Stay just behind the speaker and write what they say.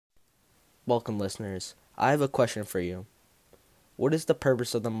Welcome, listeners. I have a question for you. What is the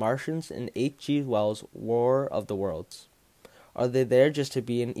purpose of the Martians in H.G. Wells' War of the Worlds? Are they there just to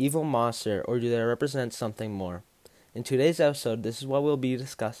be an evil monster, or do they represent something more? In today's episode, this is what we'll be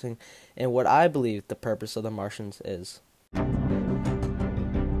discussing and what I believe the purpose of the Martians is.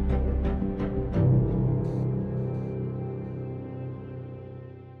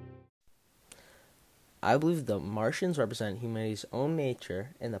 I believe the Martians represent humanity's own nature,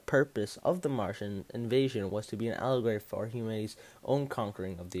 and the purpose of the Martian invasion was to be an allegory for humanity's own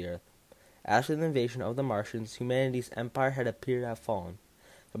conquering of the Earth. After the invasion of the Martians, humanity's empire had appeared to have fallen.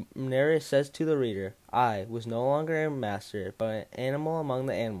 The narrator says to the reader, "I was no longer a master, but an animal among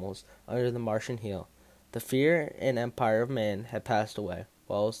the animals under the Martian heel. The fear and empire of man had passed away."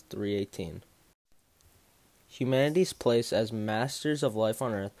 Wells 3:18. Humanity's place as masters of life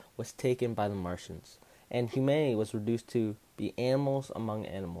on Earth was taken by the Martians, and humanity was reduced to be animals among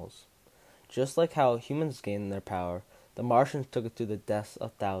animals. Just like how humans gained their power, the Martians took it through the deaths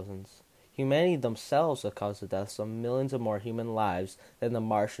of thousands. Humanity themselves have caused the deaths of millions of more human lives than the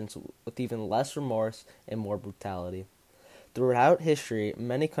Martians, with even less remorse and more brutality. Throughout history,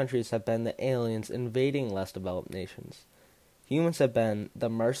 many countries have been the aliens invading less developed nations. Humans have been the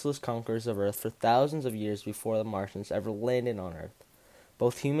merciless conquerors of Earth for thousands of years before the Martians ever landed on Earth.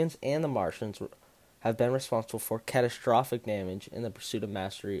 Both humans and the Martians have been responsible for catastrophic damage in the pursuit of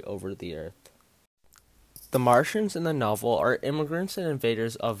mastery over the Earth. The Martians in the novel are immigrants and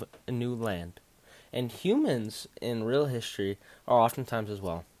invaders of a new land, and humans in real history are oftentimes as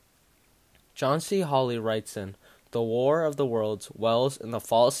well. John C. Hawley writes in The War of the Worlds, Wells and the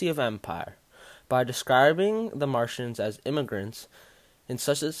Fallacy of Empire, by describing the Martians as immigrants in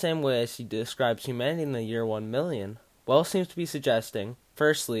such the same way as he describes humanity in the year 1,000,000, Wells seems to be suggesting,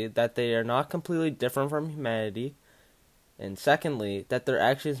 firstly, that they are not completely different from humanity, and secondly, that their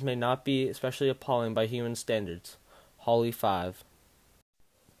actions may not be especially appalling by human standards. Hawley 5.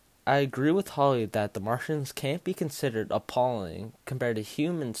 I agree with Hawley that the Martians can't be considered appalling compared to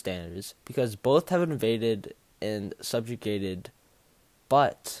human standards because both have invaded and subjugated,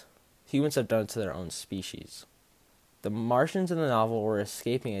 but humans have done it to their own species. The Martians in the novel were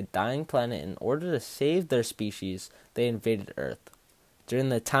escaping a dying planet. In order to save their species, they invaded Earth. During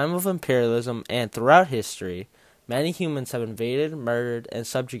the time of imperialism and throughout history, many humans have invaded, murdered, and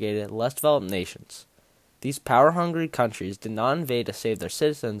subjugated less developed nations. These power-hungry countries did not invade to save their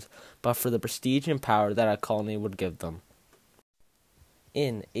citizens, but for the prestige and power that a colony would give them.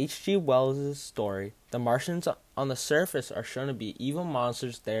 In H.G. Wells' story, the Martians on the surface are shown to be evil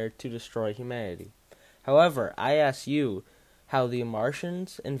monsters there to destroy humanity. However, I ask you how the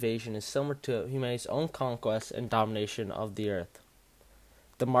Martians' invasion is similar to humanity's own conquest and domination of the Earth.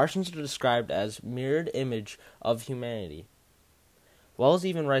 The Martians are described as mirrored image of humanity. Wells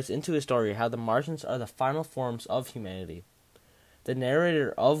even writes into his story how the Martians are the final forms of humanity. The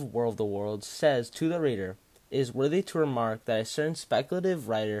narrator of War of the Worlds says to the reader, "It is worthy to remark that a certain speculative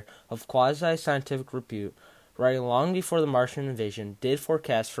writer of quasi-scientific repute, writing long before the Martian invasion, did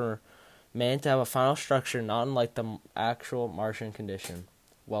forecast for man to have a final structure not unlike the actual Martian condition."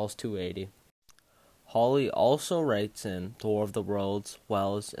 Wells 280. Hawley also writes in The War of the Worlds,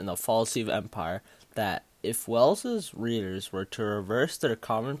 Wells, and the Fallacy of Empire that if Wells's readers were to reverse their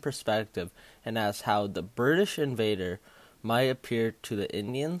common perspective and ask how the British invader might appear to the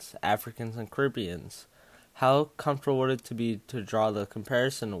Indians, Africans, and Caribbeans, how comfortable would it be to draw the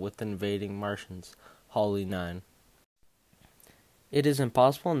comparison with the invading Martians? Hawley 9. It is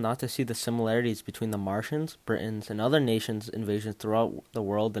impossible not to see the similarities between the Martians, Britons, and other nations' invasions throughout the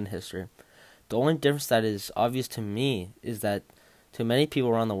world and history. The only difference that is obvious to me is that to many people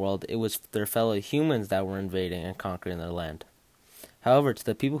around the world, it was their fellow humans that were invading and conquering their land. However, to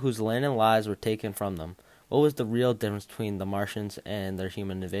the people whose land and lives were taken from them, what was the real difference between the Martians and their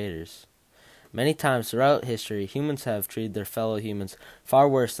human invaders? Many times throughout history, humans have treated their fellow humans far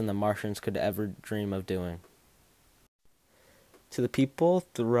worse than the Martians could ever dream of doing. To the people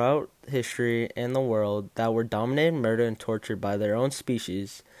throughout history and the world that were dominated, murdered, and tortured by their own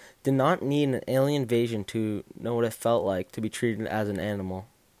species, did not need an alien invasion to know what it felt like to be treated as an animal.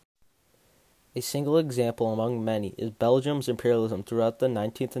 A single example among many is Belgium's imperialism throughout the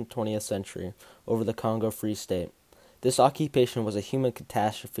 19th and 20th century over the Congo Free State. This occupation was a human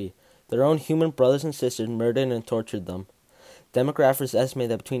catastrophe. Their own human brothers and sisters murdered and tortured them. Demographers estimate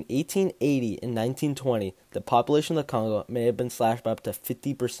that between 1880 and 1920, the population of the Congo may have been slashed by up to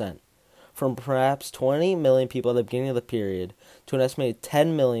 50%, from perhaps 20 million people at the beginning of the period to an estimated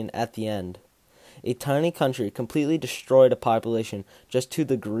 10 million at the end. A tiny country completely destroyed a population just to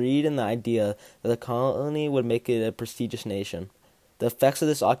the greed and the idea that the colony would make it a prestigious nation. The effects of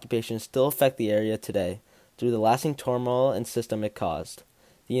this occupation still affect the area today through the lasting turmoil and system it caused.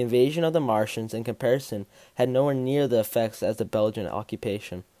 The invasion of the Martians, in comparison, had nowhere near the effects as the Belgian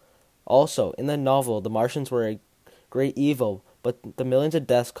occupation. Also, in the novel, the Martians were a great evil, but the millions of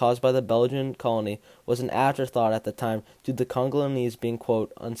deaths caused by the Belgian colony was an afterthought at the time due to the Congolese being,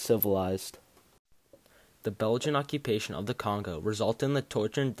 quote, uncivilized. The Belgian occupation of the Congo resulted in the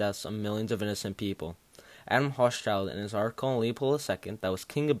torture and deaths of millions of innocent people. Adam Hochschild, in his article on Leopold II, that was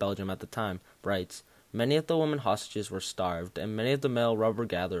king of Belgium at the time, writes, "Many of the women hostages were starved, and many of the male rubber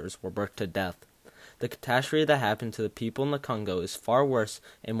gatherers were worked to death. The catastrophe that happened to the people in the Congo is far worse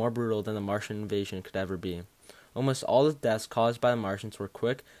and more brutal than the Martian invasion could ever be. Almost all the deaths caused by the Martians were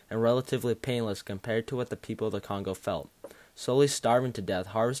quick and relatively painless compared to what the people of the Congo felt, slowly starving to death,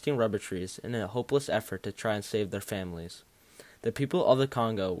 harvesting rubber trees in a hopeless effort to try and save their families. The people of the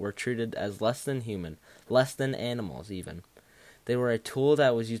Congo were treated as less than human, less than animals even. They were a tool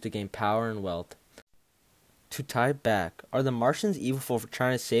that was used to gain power and wealth." To tie back, are the Martians evil for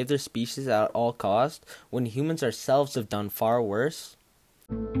trying to save their species at all costs when humans ourselves have done far worse?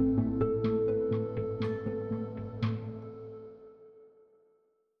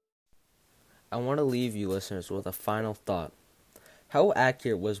 I want to leave you listeners with a final thought. How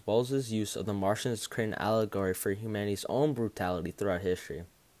accurate was Wells's use of the Martians to create an allegory for humanity's own brutality throughout history?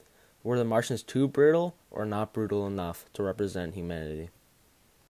 Were the Martians too brutal or not brutal enough to represent humanity?